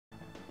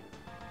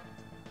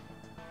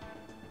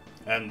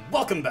and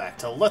welcome back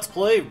to Let's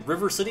Play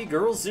River City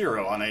Girls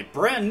Zero on a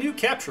brand new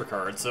capture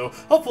card, so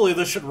hopefully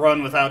this should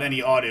run without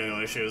any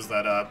audio issues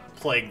that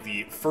plagued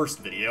the first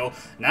video.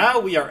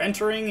 Now we are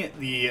entering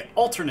the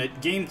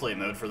alternate gameplay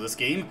mode for this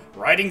game,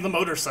 riding the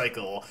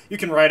motorcycle. You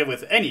can ride it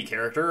with any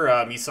character.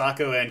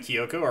 Misako and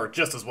Kyoko are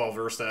just as well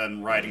versed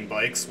in riding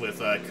bikes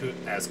with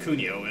as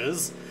Kunio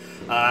is.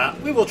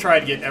 We will try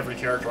to get every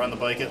character on the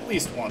bike at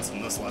least once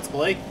in this Let's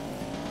Play.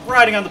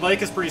 Riding on the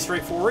bike is pretty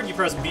straightforward. You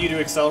press B to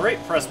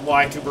accelerate, press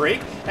Y to brake.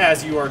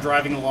 As you are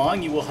driving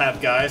along, you will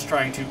have guys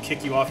trying to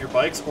kick you off your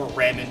bikes or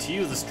ram into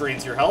you. This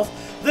drains your health.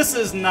 This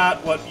is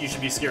not what you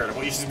should be scared of.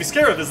 What you should be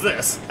scared of is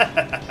this.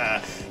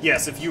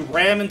 Yes, if you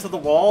ram into the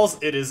walls,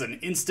 it is an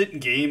instant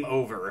game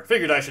over.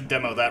 Figured I should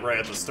demo that right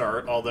at the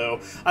start,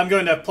 although I'm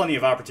going to have plenty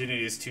of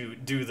opportunities to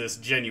do this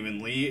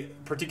genuinely,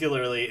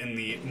 particularly in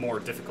the more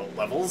difficult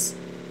levels.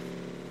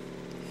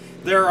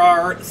 There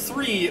are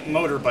 3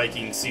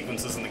 motorbiking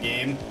sequences in the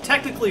game,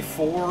 technically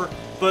 4,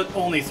 but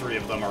only 3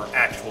 of them are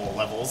actual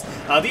levels.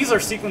 These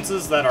are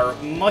sequences that are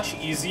much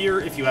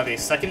easier if you have a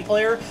second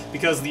player,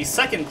 because the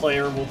second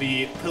player will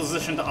be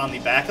positioned on the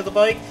back of the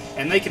bike,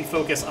 and they can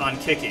focus on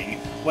kicking.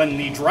 When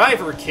the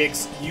driver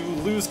kicks, you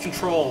lose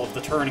control of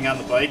the turning on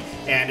the bike,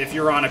 and if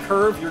you're on a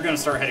curve, you're going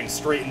to start heading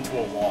straight into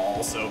a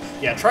wall. So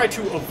yeah, try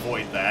to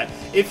avoid that.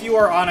 If you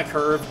are on a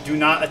curve, do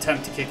not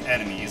attempt to kick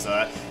enemies.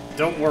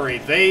 Don't worry,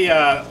 they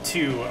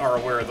too are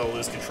aware they'll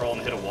lose control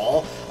and hit a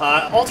wall.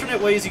 Alternate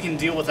ways you can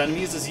deal with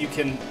enemies is you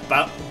can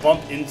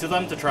bump into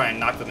them to try and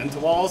knock them into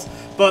walls,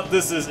 but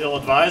this is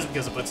ill-advised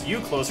because it puts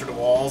you closer to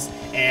walls,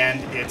 and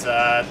it's,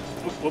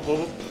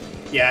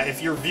 yeah,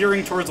 if you're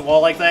veering towards a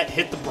wall like that,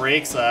 hit the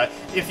brakes.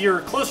 If you're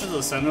closer to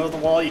the center of the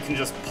wall, you can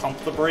just pump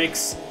the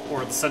brakes,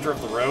 or the center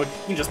of the road,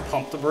 you can just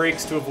pump the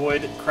brakes to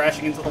avoid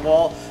crashing into the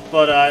wall,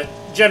 but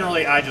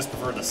generally I just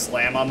prefer to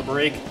slam on the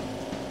brake,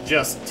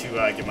 just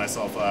to give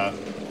myself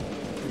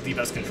the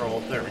best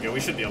control. There we go, we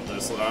should be able to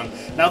slow down.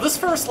 Now this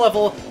first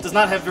level does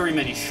not have very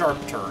many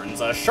sharp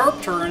turns. Sharp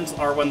turns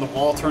are when the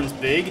wall turns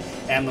big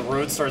and the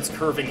road starts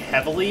curving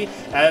heavily.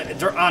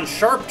 On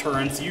sharp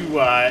turns, you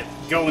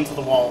go into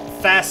the wall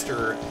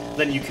faster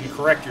than you can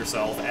correct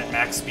yourself at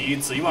max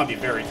speed, so you want to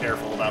be very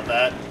careful about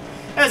that.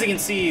 As you can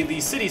see, the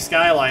city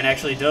skyline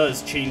actually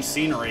does change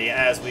scenery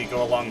as we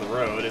go along the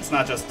road. It's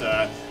not just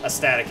a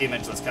static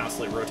image that's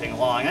constantly rotating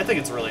along. I think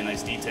it's a really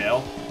nice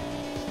detail.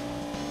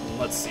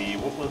 Let's see,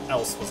 what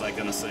else was I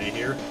going to say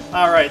here?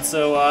 Alright,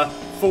 so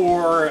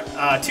for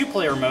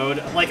 2-player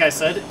mode, like I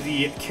said,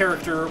 the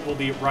character will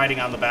be riding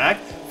on the back.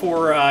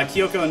 For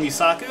Kyoko and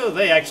Misako,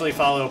 they actually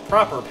follow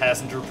proper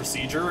passenger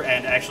procedure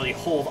and actually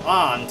hold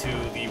on to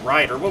the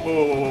rider. Whoa,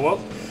 whoa, whoa, whoa,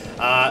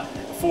 whoa.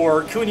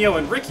 For Kunio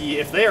and Ricky,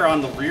 if they are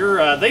on the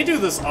rear, they do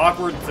this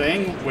awkward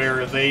thing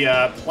where they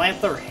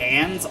plant their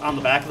hands on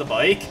the back of the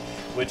bike,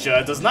 which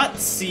does not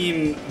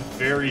seem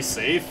very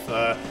safe.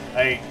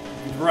 I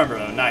remember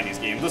the 90s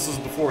game. This was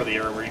before the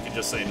era where you could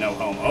just say no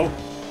homo.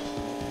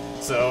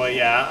 So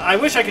yeah, I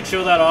wish I could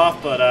show that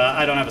off, but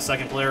I don't have a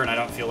second player, and I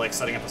don't feel like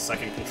setting up a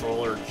second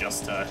controller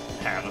just to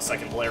have a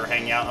second player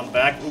hanging out on the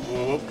back. Ooh,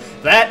 ooh, ooh.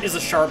 That is a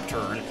sharp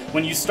turn.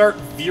 When you start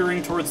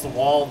veering towards the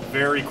wall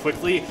very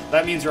quickly,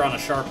 that means you're on a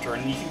sharp turn.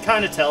 And you can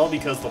kind of tell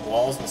because the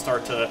walls will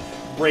start to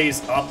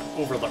raise up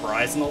over the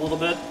horizon a little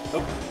bit.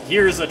 Oh,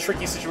 here's a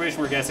tricky situation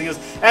where guessing is.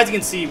 As you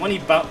can see, when he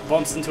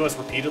bumps into us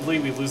repeatedly,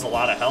 we lose a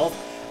lot of health.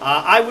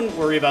 I wouldn't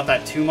worry about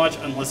that too much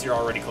unless you're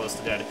already close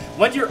to dead.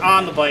 When you're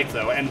on the bike,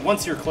 though, and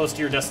once you're close to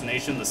your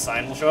destination, the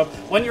sign will show up.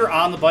 When you're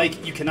on the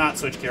bike, you cannot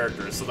switch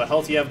characters, so the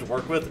health you have to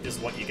work with is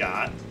what you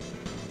got.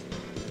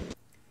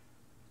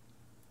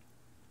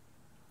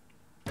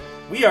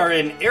 We are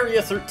in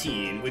Area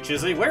 13, which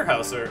is a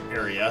warehouse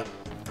area.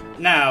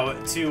 Now,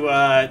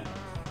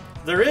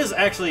 there is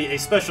actually a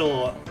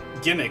special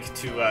gimmick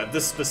to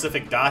this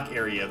specific dock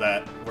area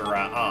that we're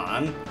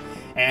on.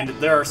 And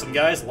there are some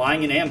guys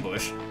lying in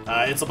ambush.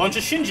 It's a bunch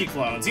of Shinji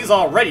clones. He's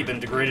already been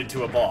degraded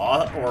to a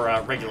Ba, or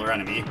a regular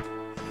enemy.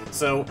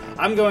 So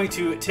I'm going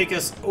to take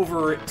us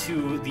over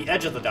to the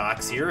edge of the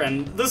docks here,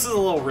 and this is a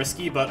little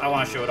risky, but I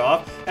want to show it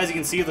off. As you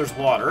can see, there's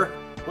water.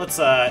 Let's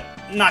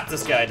knock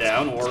this guy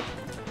down, or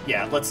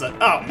yeah, let's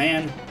oh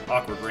man,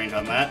 awkward range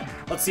on that.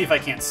 Let's see if I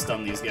can't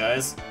stun these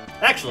guys.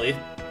 Actually,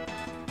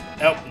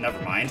 oh,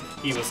 never mind.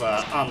 He was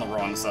on the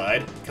wrong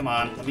side. Come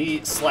on, let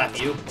me slap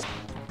you.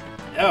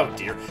 Oh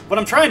dear. What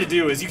I'm trying to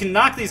do is you can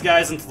knock these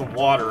guys into the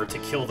water to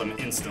kill them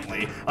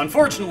instantly.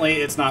 Unfortunately,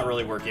 it's not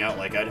really working out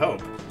like I'd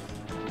hope.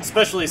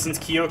 Especially since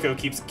Kyoko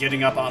keeps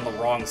getting up on the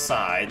wrong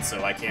side,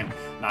 so I can't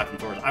knock him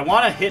towards. I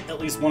want to hit at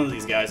least one of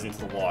these guys into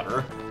the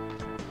water.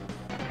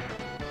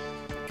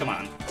 Come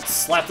on.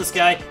 Slap this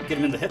guy, get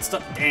him in the hit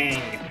stun. Dang.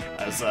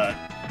 I was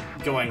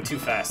going too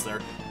fast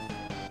there.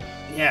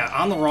 Yeah,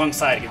 on the wrong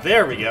side.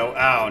 There we go.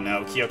 Oh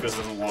no, Kyoko's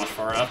doesn't launch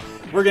far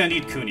enough. We're gonna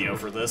need Kunio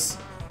for this.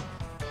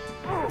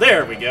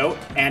 There we go,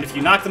 and if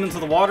you knock them into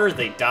the water,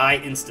 they die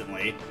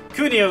instantly.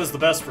 Kunio is the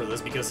best for this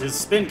because his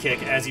spin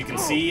kick, as you can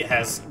see,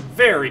 has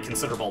very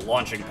considerable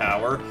launching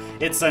power.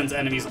 It sends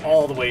enemies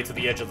all the way to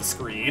the edge of the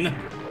screen.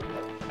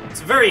 It's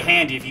very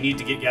handy if you need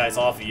to get guys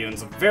off of you, and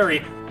it's a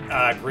very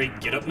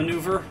great get-up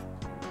maneuver.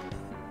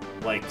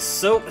 Like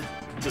so.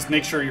 Just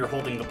make sure you're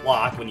holding the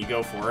block when you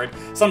go for it.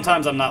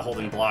 Sometimes I'm not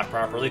holding block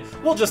properly.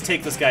 We'll just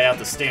take this guy out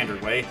the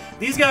standard way.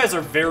 These guys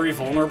are very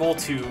vulnerable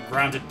to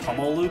grounded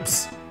pummel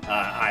loops.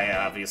 I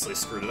obviously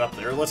screwed it up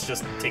there. Let's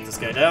just take this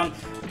guy down,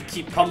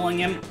 keep pummeling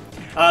him.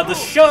 The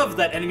shove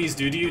that enemies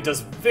do to you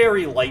does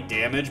very light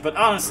damage, but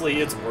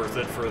honestly, it's worth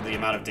it for the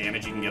amount of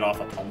damage you can get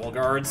off of pummel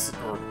guards,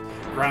 or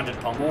grounded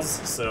pummels,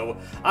 so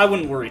I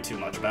wouldn't worry too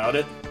much about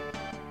it.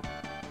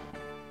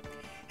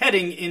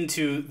 Heading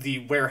into the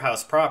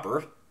warehouse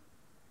proper,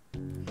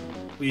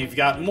 we've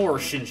got more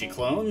Shinji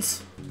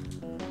clones.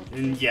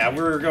 And yeah,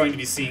 we're going to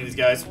be seeing these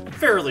guys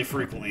fairly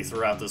frequently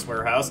throughout this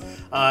warehouse.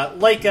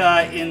 Like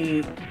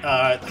in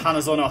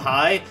Hanazono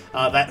High,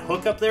 that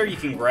hook up there you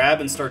can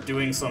grab and start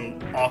doing some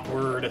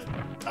awkward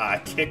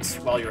kicks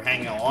while you're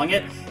hanging along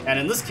it. And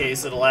in this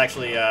case, it'll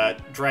actually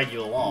drag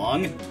you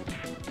along.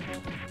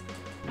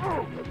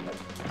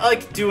 I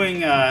like doing,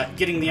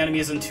 getting the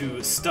enemies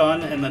into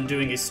stun and then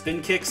doing a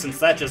spin kick, since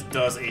that just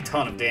does a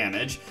ton of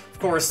damage. Of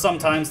course,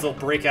 sometimes they'll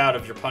break out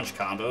of your punch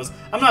combos.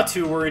 I'm not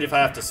too worried if I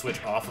have to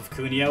switch off of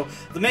Kunio.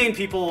 The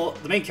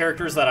main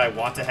characters that I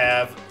want to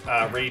have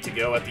ready to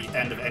go at the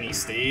end of any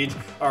stage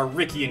are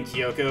Riki and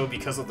Kyoko,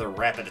 because of their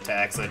rapid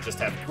attacks that just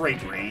have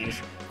great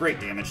range, great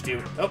damage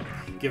too. Oh,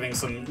 giving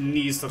some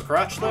knees to the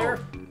crotch there.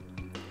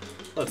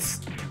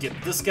 Let's get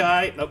this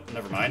guy. Oh,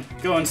 never mind.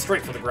 Going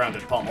straight for the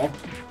grounded pummel.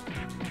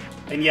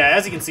 And yeah,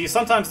 as you can see,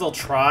 sometimes they'll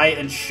try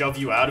and shove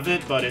you out of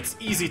it, but it's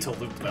easy to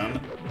loop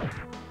them.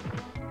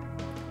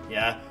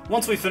 Yeah,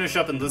 once we finish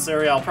up in this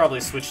area, I'll probably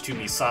switch to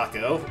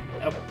Misako.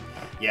 Oh,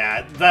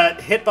 yeah, that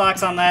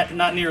hitbox on that,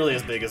 not nearly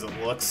as big as it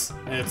looks.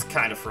 It's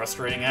kind of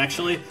frustrating,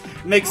 actually.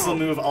 Makes the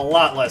move a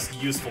lot less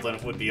useful than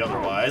it would be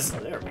otherwise.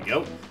 There we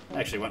go.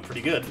 Actually went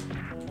pretty good.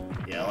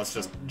 Yeah, let's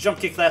just jump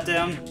kick that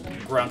down.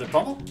 Grounded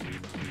pummel.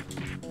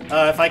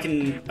 If I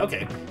can...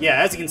 Okay.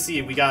 Yeah, as you can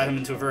see, we got him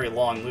into a very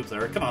long loop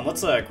there. Come on,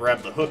 let's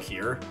grab the hook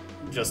here.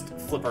 Just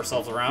flip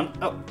ourselves around.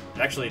 Oh,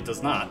 actually it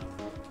does not.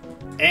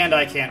 And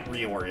I can't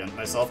reorient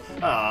myself.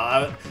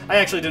 I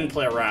actually didn't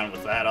play around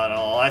with that at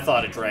all. I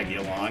thought it dragged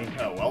you along.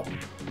 Oh, well.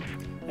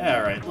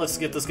 Alright, let's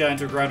get this guy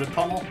into a grounded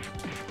pummel.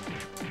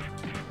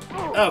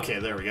 Okay,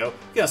 there we go.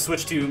 Gonna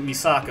switch to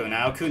Misako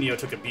now. Kunio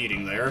took a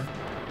beating there.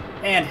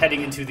 And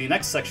heading into the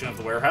next section of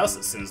the warehouse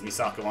as soon as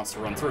Misako wants to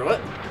run through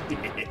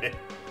it.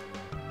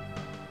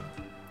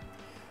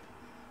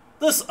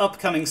 This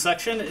upcoming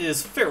section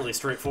is fairly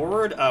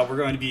straightforward. We're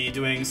going to be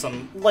doing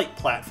some light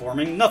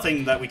platforming,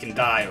 nothing that we can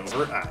die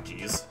over. Ah,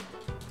 jeez.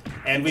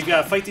 And we've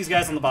got to fight these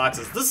guys on the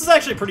boxes. This is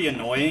actually pretty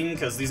annoying,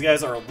 because these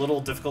guys are a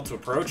little difficult to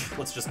approach.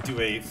 Let's just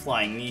do a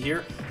flying knee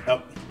here.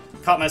 Oh,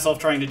 caught myself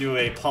trying to do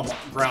a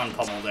ground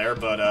pummel there,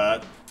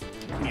 but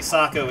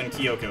Misako and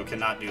Kyoko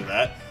cannot do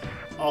that.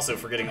 Also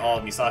forgetting all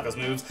of Misako's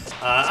moves.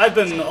 I've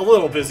been a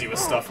little busy with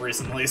stuff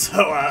recently,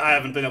 so I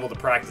haven't been able to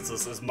practice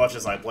this as much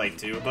as I'd like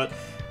to, but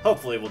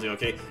hopefully we'll do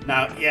okay.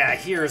 Now, yeah,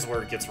 here's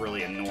where it gets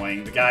really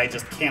annoying. The guy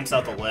just camps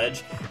out the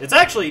ledge. It's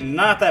actually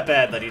not that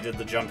bad that he did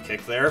the jump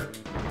kick there.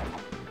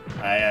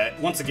 I,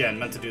 once again,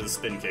 meant to do the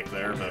spin kick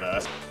there,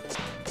 but,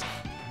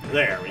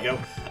 there we go.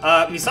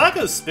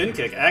 Misako's spin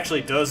kick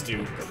actually does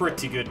do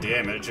pretty good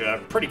damage,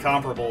 pretty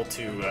comparable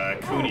to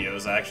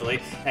Kunio's,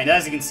 actually. And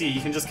as you can see, you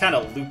can just kind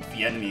of loop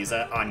the enemies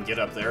on get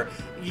up there.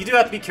 You do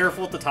have to be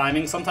careful with the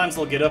timing. Sometimes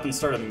they'll get up and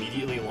start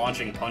immediately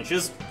launching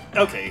punches.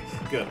 Okay,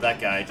 good. That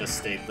guy just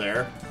stayed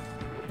there.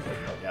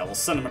 Yeah, we'll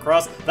send him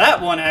across.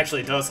 That one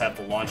actually does have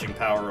the launching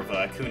power of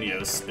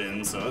Kunio's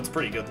spin, so it's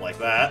pretty good like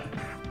that.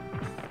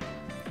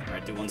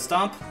 Alright, do one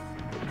stomp.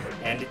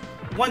 And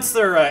once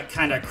they're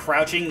kind of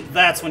crouching,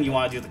 that's when you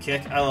want to do the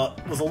kick. I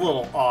was a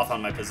little off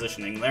on my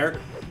positioning there.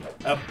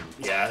 Oh,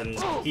 yeah, and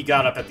he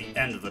got up at the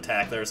end of the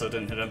attack there, so it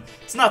didn't hit him.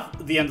 It's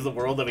not the end of the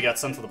world that we got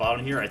sent to the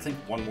bottom here. I think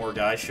one more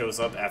guy shows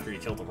up after you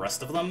kill the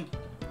rest of them.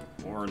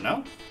 Or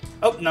no?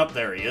 Oh, nope,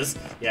 there he is.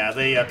 Yeah,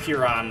 they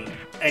appear on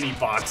any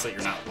box that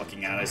you're not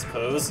looking at, I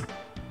suppose.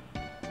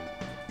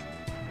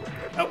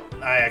 Oh,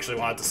 I actually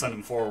wanted to send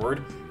him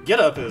forward. Get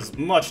Up is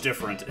much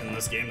different in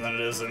this game than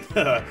it is in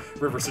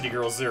River City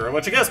Girls Zero,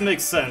 which I guess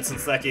makes sense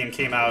since that game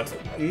came out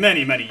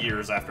many, many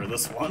years after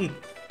this one.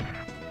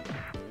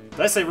 Did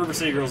I say River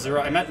City Girls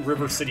Zero? I meant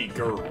River City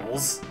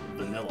Girls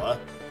Vanilla.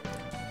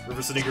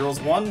 River City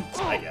Girls 1?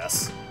 I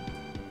guess.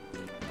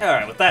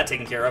 Alright, with that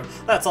taken care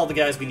of, that's all the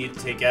guys we need to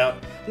take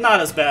out. Not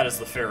as bad as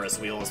the Ferris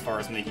wheel as far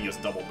as making us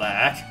double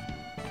back.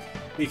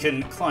 We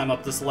can climb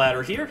up this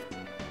ladder here.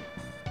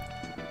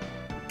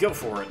 Go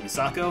for it,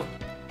 Misako.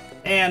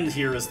 And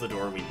here is the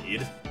door we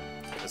need.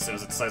 As soon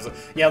as it decides to...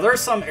 Yeah, there are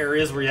some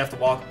areas where you have to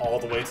walk all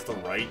the way to the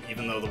right,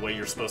 even though the way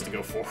you're supposed to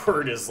go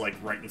forward is, like,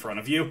 right in front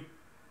of you.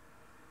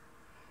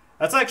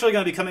 That's actually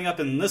going to be coming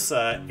up in this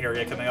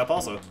area coming up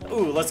also.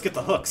 Ooh, let's get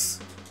the hooks.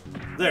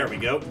 There we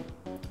go.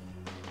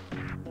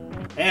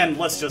 And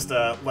let's just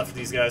let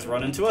these guys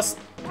run into us.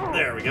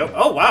 There we go.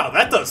 Oh, wow,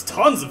 that does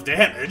tons of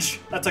damage.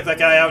 That took that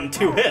guy out in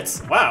 2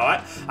 hits.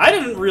 Wow, I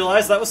didn't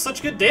realize that was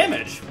such good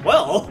damage.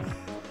 Well...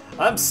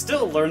 I'm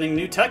still learning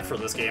new tech for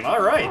this game,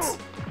 alright.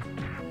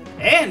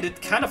 And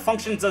it kind of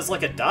functions as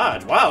like a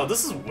dodge. Wow,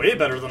 this is way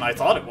better than I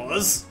thought it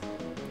was.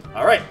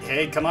 Alright,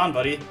 hey, come on,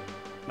 buddy.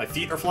 My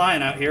feet are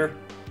flying out here.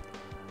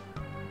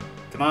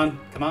 Come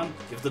on,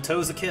 give the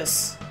toes a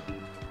kiss.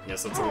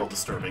 Yes, that's a little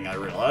disturbing, I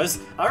realize.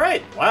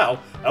 Alright, wow.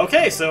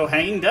 Okay, so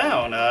hanging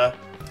down.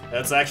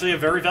 That's actually a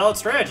very valid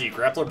strategy.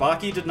 Grappler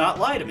Baki did not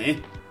lie to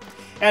me.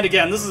 And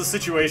again, this is a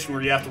situation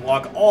where you have to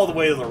walk all the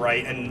way to the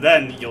right, and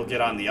then you'll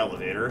get on the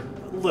elevator.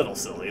 A little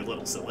silly, a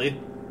little silly.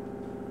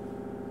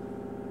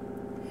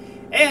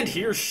 And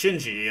here's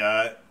Shinji,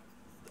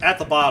 at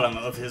the bottom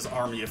of his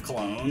army of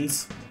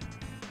clones.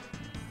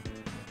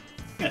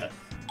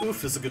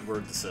 Oof is a good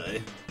word to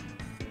say.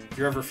 If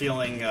you're ever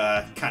feeling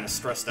kind of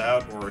stressed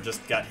out or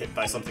just got hit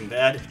by something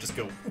bad, just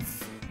go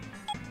oof.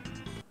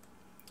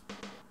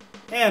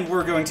 And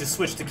we're going to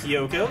switch to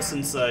Kyoko,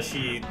 since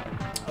she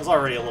was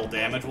already a little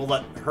damaged. We'll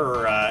let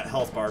her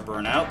health bar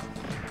burn out.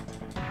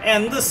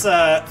 And this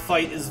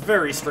fight is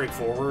very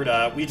straightforward.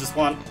 We just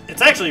want...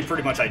 It's actually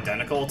pretty much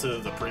identical to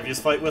the previous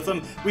fight with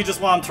him. We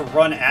just want him to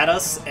run at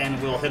us, and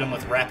we'll hit him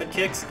with rapid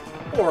kicks.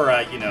 Or,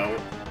 you know,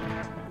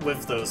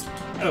 with those...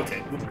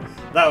 Okay,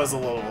 that was a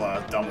little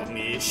dumb of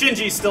me.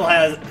 Shinji still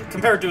has...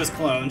 Compared to his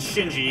clones,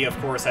 Shinji, of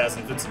course, has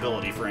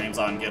invincibility frames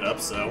on get-up,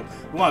 so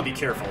we want to be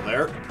careful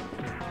there.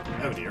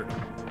 Oh, dear.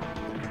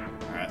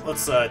 Alright,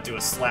 let's do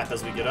a slap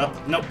as we get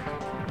up. Nope.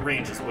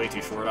 Range is way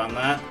too short on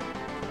that.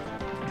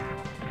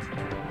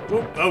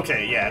 Oop,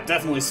 okay, yeah,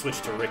 definitely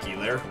switch to Ricky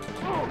there.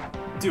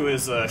 Do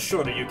his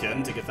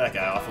Shoryuken to get that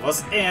guy off of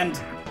us,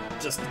 and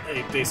just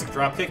a basic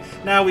dropkick.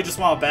 Now we just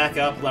want to back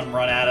up, let him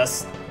run at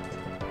us.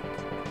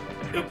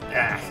 Oop,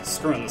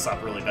 screwing this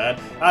up really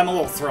bad. I'm a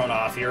little thrown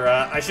off here.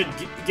 I should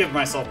give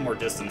myself more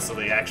distance so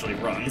that he actually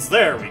runs.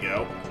 There we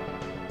go.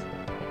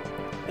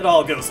 It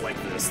all goes like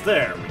this.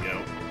 There we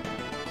go.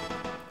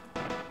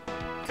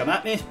 Come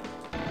at me.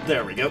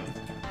 There we go.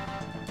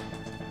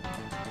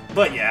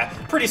 But yeah,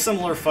 pretty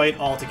similar fight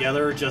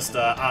altogether, just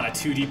on a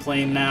 2D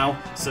plane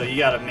now, so you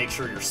gotta make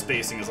sure your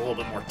spacing is a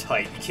little bit more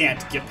tight. You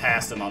can't get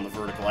past him on the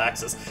vertical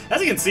axis.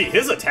 As you can see,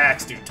 his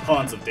attacks do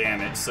tons of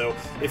damage, so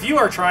if you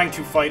are trying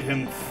to fight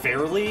him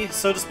fairly,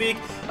 so to speak,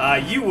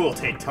 you will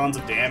take tons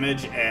of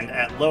damage, and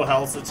at low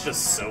health, it's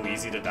just so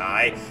easy to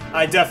die.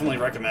 I definitely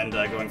recommend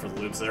going for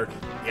the loops there.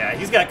 Yeah,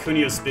 he's got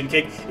Kunio's spin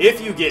kick.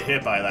 If you get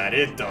hit by that,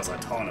 it does a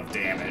ton of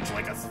damage,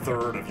 like a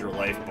third of your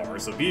life bar,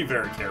 so be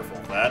very careful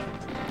of that.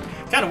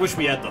 Kind of wish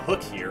we had the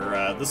hook here.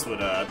 This would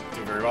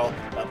do very well.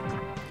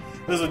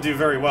 This would do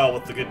very well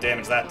with the good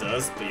damage that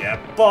does. But yeah,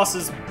 boss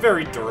is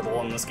very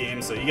durable in this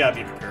game, so you gotta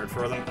be prepared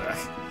for them.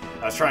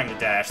 I was trying to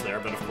dash there,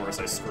 but of course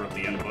I screwed up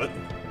the input.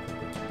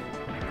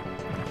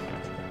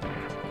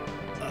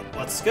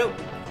 Let's go.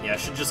 Yeah, I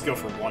should just go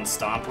for one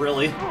stomp,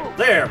 really.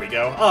 There we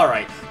go.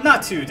 Alright,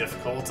 not too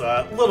difficult.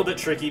 A little bit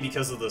tricky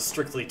because of the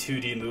strictly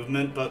 2D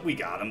movement, but we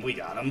got him, we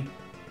got him.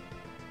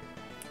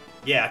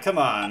 Yeah, come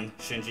on,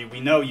 Shinji, we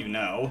know you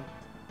know.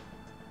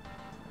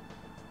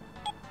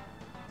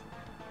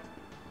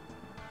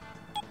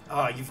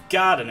 Oh, you've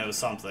gotta know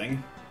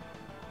something.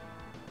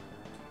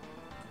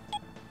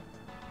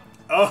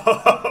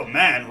 Oh,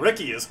 man,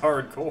 Ricky is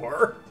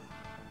hardcore.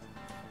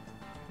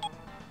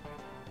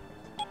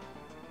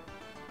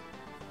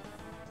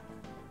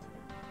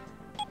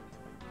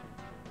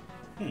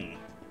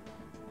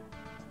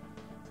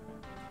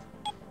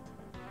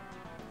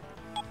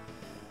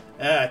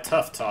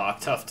 Tough talk,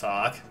 tough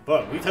talk.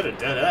 But we've hit a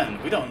dead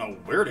end. We don't know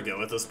where to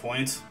go at this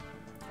point.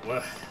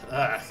 Well,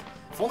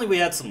 if only we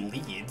had some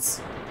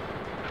leads.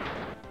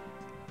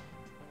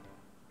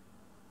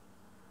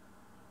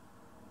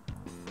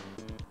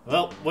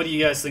 Well, what do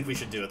you guys think we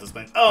should do at this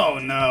point? Oh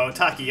no,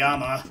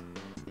 Takayama.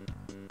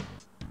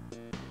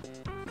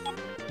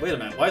 Wait a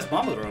minute, why is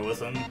Mamoru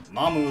with him?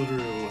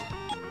 Mamoru.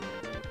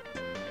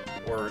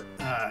 Or,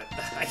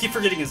 I keep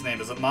forgetting his name.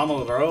 Is it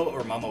Mamoru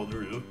or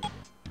Mamoru?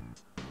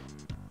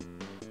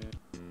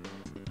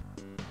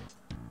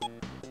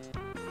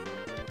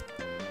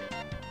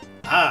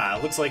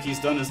 Looks like he's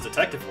done his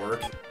detective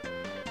work.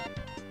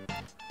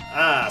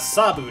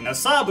 Sabu. Now,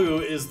 Sabu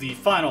is the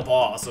final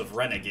boss of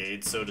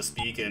Renegade, so to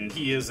speak, and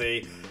he is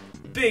a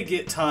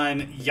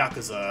big-time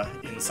Yakuza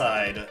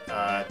inside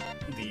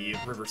the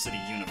River City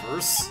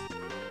universe.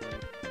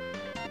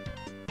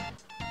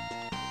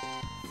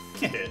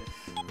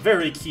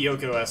 Very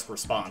Kyoko-esque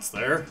response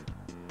there.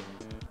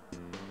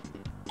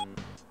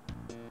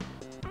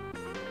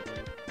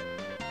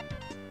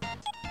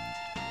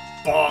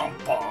 Bomb,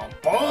 bomb,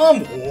 bomb!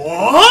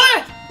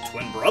 What?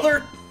 Twin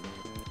brother?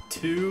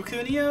 2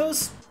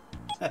 Kunios?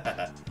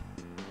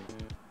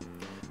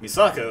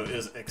 Misako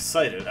is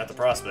excited at the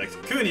prospect.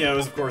 Kunio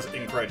is, of course,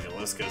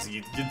 incredulous, because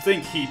you'd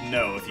think he'd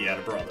know if he had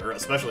a brother,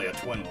 especially a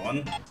twin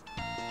one.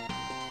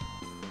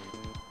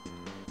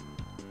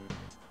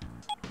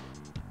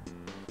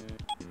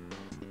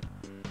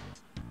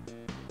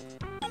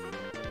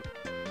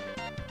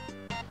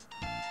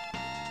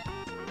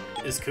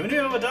 Is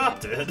Kunio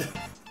adopted?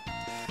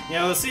 You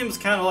know, it seems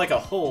kind of like a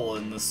hole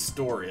in the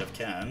story of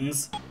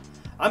Ken's.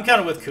 I'm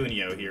kind of with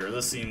Kunio here.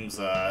 This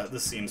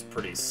seems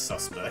pretty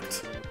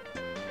suspect.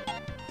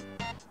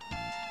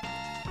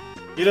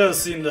 He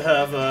does seem to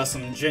have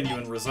some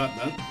genuine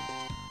resentment.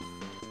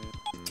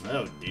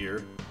 Oh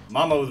dear.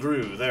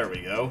 Mamoru, there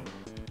we go.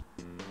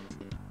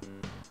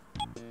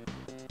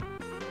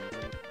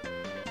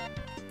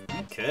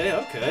 Okay,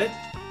 okay.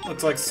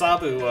 Looks like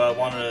Sabu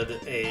wanted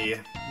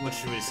a, what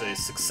should we say,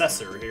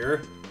 successor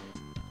here.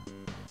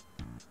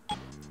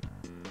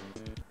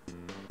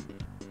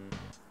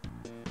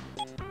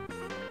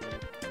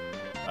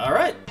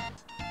 Alright.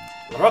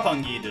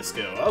 Roppongi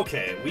Disco.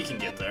 Okay, we can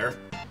get there.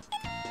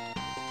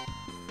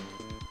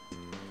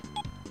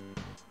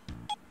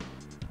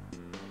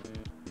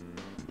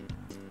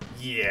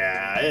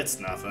 Yeah, it's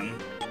nothing.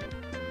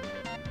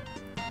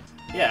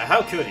 Yeah,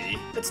 how could he?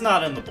 It's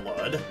not in the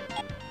blood.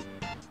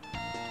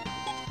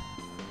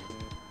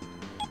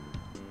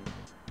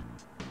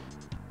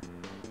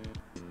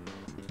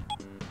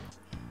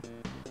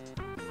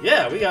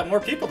 Yeah, we got more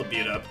people to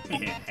beat up.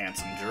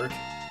 Handsome jerk.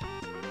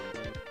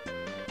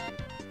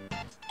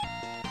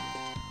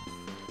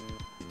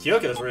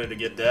 Kyoko's ready to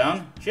get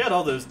down. She had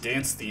all those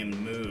dance-themed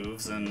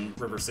moves in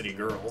River City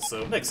Girls,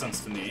 so it makes sense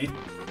to me.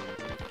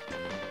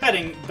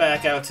 Heading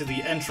back out to the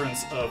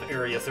entrance of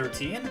Area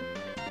 13,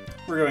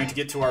 we're going to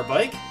get to our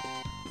bike.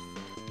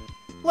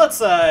 Let's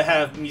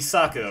have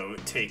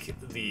Misako take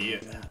the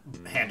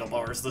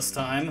handlebars this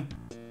time.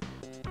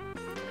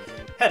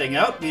 Heading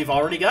out, we've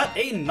already got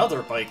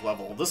another bike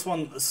level. This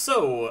one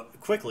so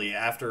quickly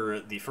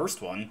after the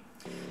first one.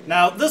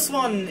 Now, this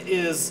one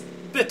is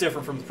a bit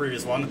different from the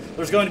previous one.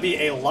 There's going to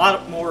be a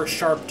lot more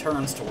sharp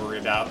turns to worry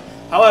about.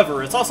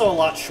 However, it's also a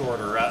lot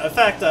shorter. In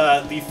fact,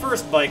 the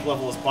first bike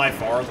level is by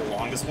far the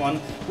longest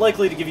one,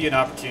 likely to give you an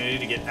opportunity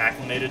to get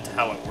acclimated to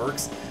how it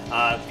works.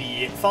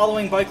 The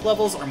following bike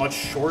levels are much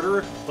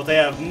shorter, but they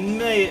have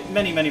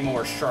many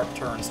more sharp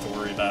turns to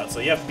worry about, so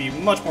you have to be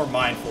much more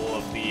mindful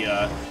of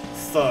the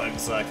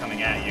thugs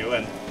coming at you.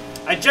 And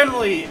I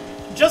generally,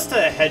 just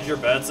to hedge your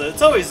bets,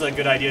 it's always a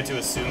good idea to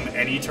assume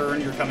any turn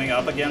you're coming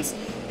up against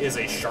is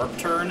a sharp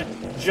turn,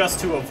 just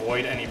to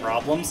avoid any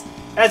problems.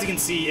 As you can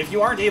see, if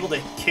you aren't able to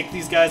kick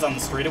these guys on the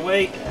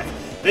straightaway,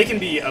 they can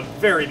be a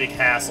very big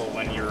hassle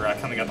when you're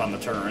coming up on the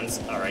turns.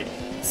 Alright,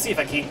 let's see if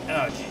I can't...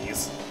 Oh,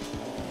 jeez.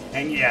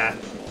 And yeah,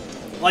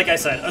 like I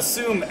said,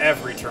 assume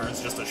every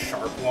turn's just a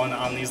sharp one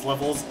on these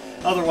levels.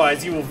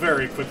 Otherwise, you will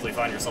very quickly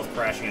find yourself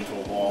crashing into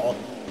a wall.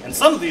 And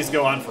some of these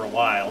go on for a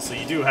while, so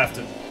you do have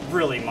to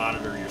really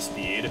monitor your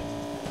speed.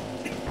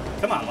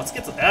 Come on, let's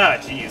get to... Ah,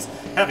 jeez.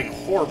 Having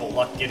horrible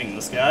luck getting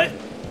this guy.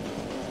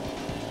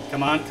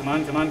 Come on, come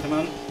on, come on, come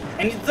on.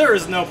 And there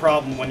is no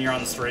problem when you're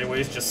on the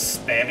straightaways just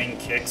spamming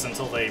kicks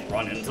until they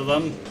run into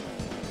them.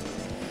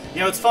 You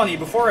know, it's funny,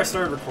 before I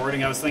started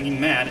recording, I was thinking,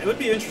 man, it would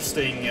be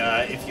interesting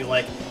if you,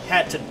 like,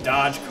 had to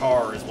dodge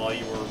cars while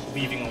you were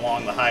weaving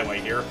along the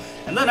highway here.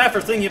 And then after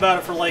thinking about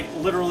it for, like,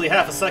 literally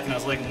half a second, I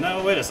was like,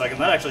 no, wait a second,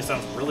 that actually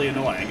sounds really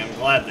annoying. I'm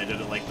glad they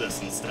did it like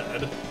this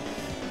instead. It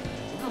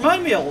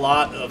reminded me a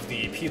lot of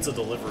the pizza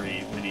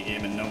delivery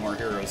minigame in No More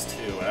Heroes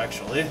 2,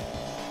 actually.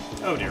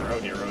 Oh dear, oh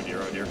dear, oh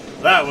dear, oh dear.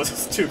 That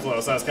was too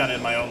close. I was kind of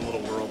in my own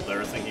little world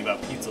there, thinking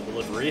about pizza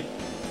delivery.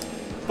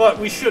 But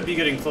we should be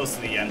getting close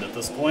to the end at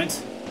this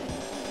point.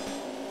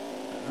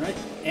 Alright,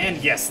 and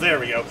yes, there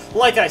we go.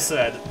 Like I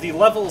said, the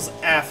levels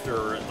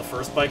after the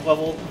first bike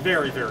level,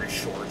 very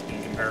short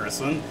in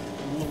comparison.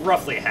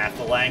 Roughly half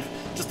the length.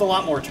 Just a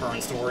lot more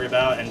turns to worry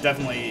about, and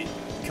definitely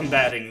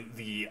combating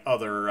the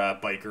other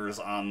bikers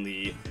on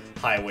the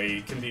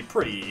highway can be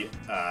pretty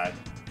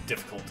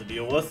difficult to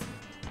deal with.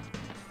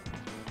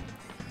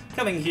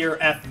 Coming here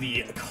at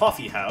the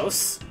coffee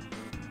house,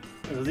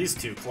 there are these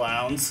two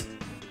clowns.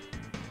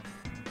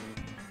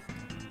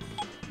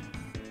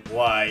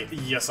 Why,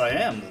 yes I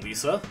am,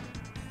 Lisa.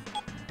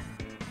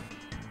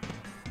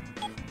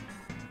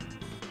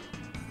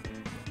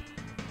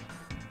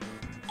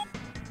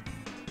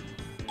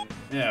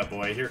 Yeah,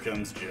 boy, here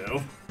comes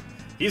Joe.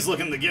 He's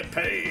looking to get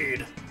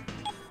paid.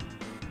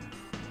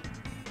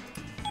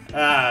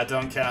 Ah,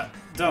 don't count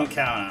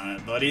on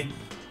it, buddy.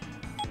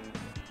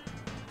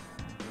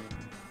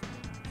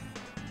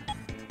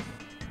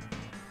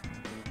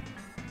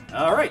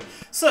 Alright,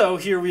 so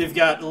here we've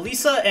got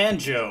Lisa and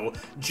Joe.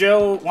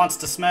 Joe wants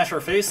to smash her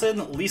face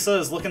in, Lisa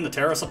is looking to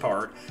tear us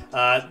apart.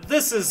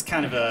 This is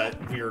kind of a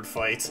weird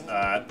fight.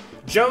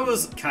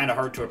 Joe's kind of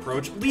hard to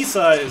approach.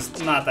 Lisa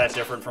is not that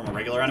different from a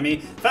regular enemy. In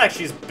fact,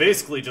 she's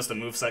basically just a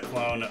moveset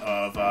clone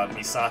of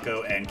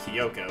Misako and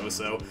Kyoko,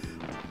 so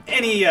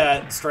any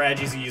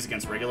strategies you use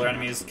against regular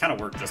enemies kind of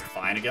work just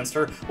fine against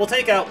her. We'll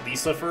take out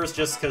Lisa first,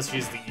 just because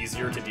she's the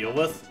easier to deal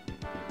with.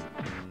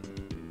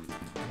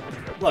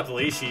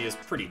 Luckily, she is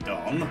pretty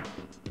dumb.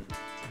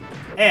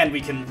 And we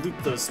can loop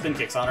those spin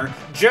kicks on her.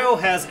 Joe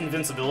has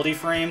invincibility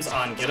frames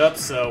on Get Up,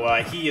 so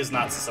he is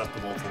not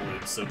susceptible to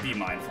loops, so be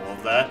mindful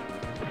of that.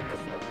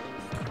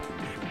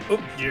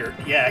 Oh, dear.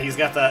 Yeah, he's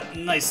got that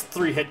nice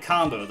 3-hit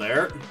combo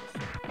there.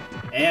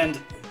 And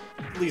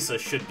Lisa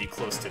should be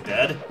close to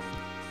dead.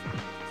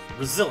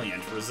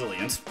 Resilient,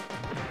 resilient.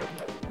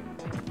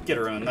 Get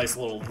her in a nice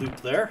little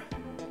loop there.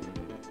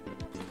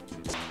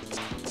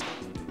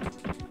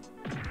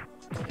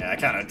 Yeah, I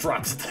kind of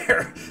dropped it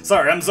there.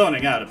 Sorry, I'm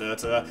zoning out a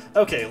bit.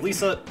 Okay,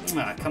 Lisa,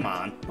 come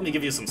on. Let me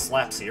give you some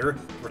slaps here.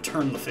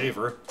 Return the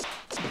favor.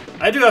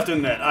 I do have to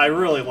admit, I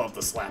really love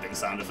the slapping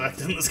sound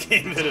effect in this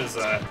game. It is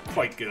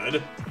quite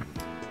good.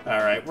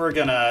 Alright, we're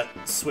gonna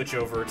switch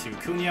over to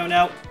Kunio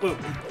now. Ooh,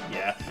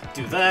 yeah,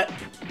 do that.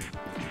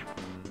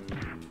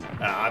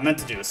 I meant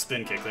to do a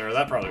spin kick there.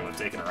 That probably would have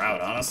taken her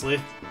out,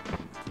 honestly.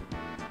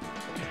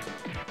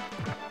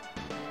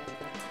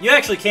 You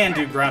actually can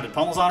do grounded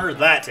pummels on her.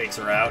 That takes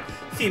her out.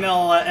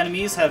 Female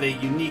enemies have a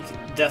unique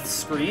death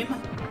scream.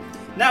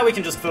 Now we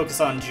can just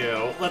focus on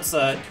Joe. Let's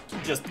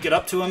just get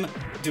up to him,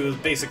 do a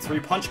basic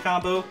 3-punch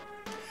combo.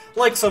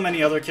 Like so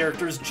many other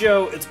characters,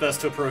 Joe, it's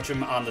best to approach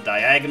him on the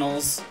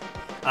diagonals.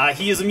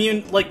 He is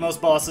immune, like most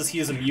bosses, he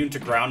is immune to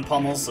ground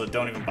pummels, so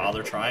don't even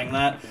bother trying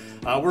that.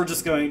 We're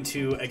just going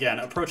to, again,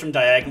 approach him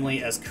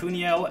diagonally as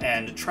Kunio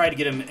and try to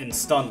get him in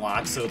stun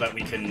lock so that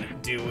we can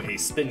do a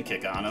spin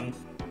kick on him.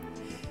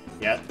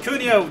 Yeah,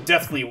 Kunio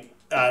definitely,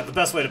 the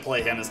best way to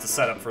play him is to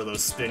set up for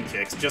those spin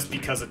kicks, just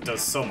because it does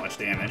so much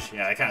damage.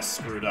 Yeah, I kind of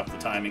screwed up the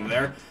timing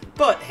there.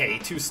 But hey,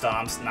 2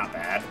 stomps, not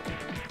bad.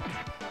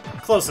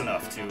 Close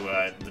enough to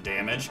the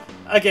damage.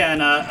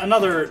 Again,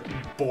 another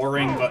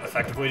boring but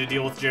effective way to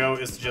deal with Joe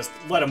is to just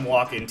let him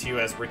walk into you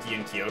as Ricky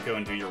and Kyoko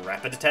and do your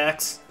rapid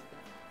attacks.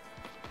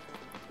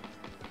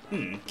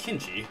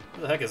 Kinji.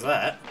 What the heck is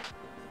that?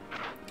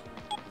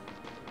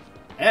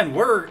 And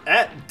we're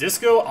at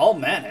Disco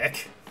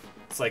Almanac.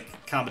 It's like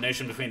a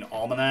combination between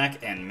Almanac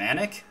and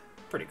Manic.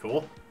 Pretty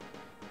cool.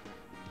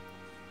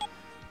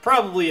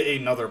 Probably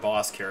another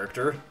boss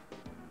character.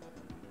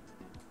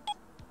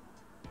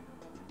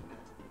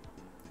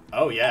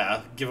 Oh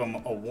yeah, give him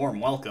a warm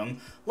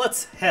welcome.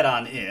 Let's head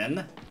on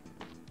in.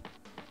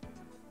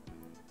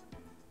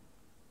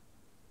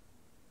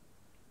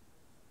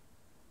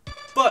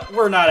 But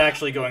we're not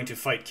actually going to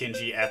fight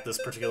Kinji at this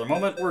particular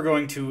moment. We're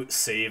going to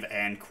save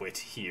and quit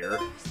here.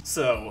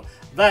 So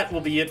that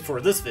will be it for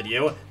this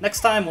video. Next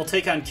time we'll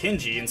take on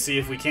Kinji and see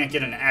if we can't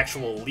get an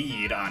actual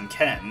lead on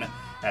Ken.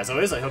 As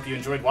always, I hope you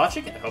enjoyed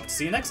watching, and I hope to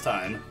see you next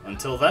time.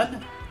 Until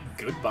then,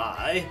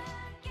 goodbye.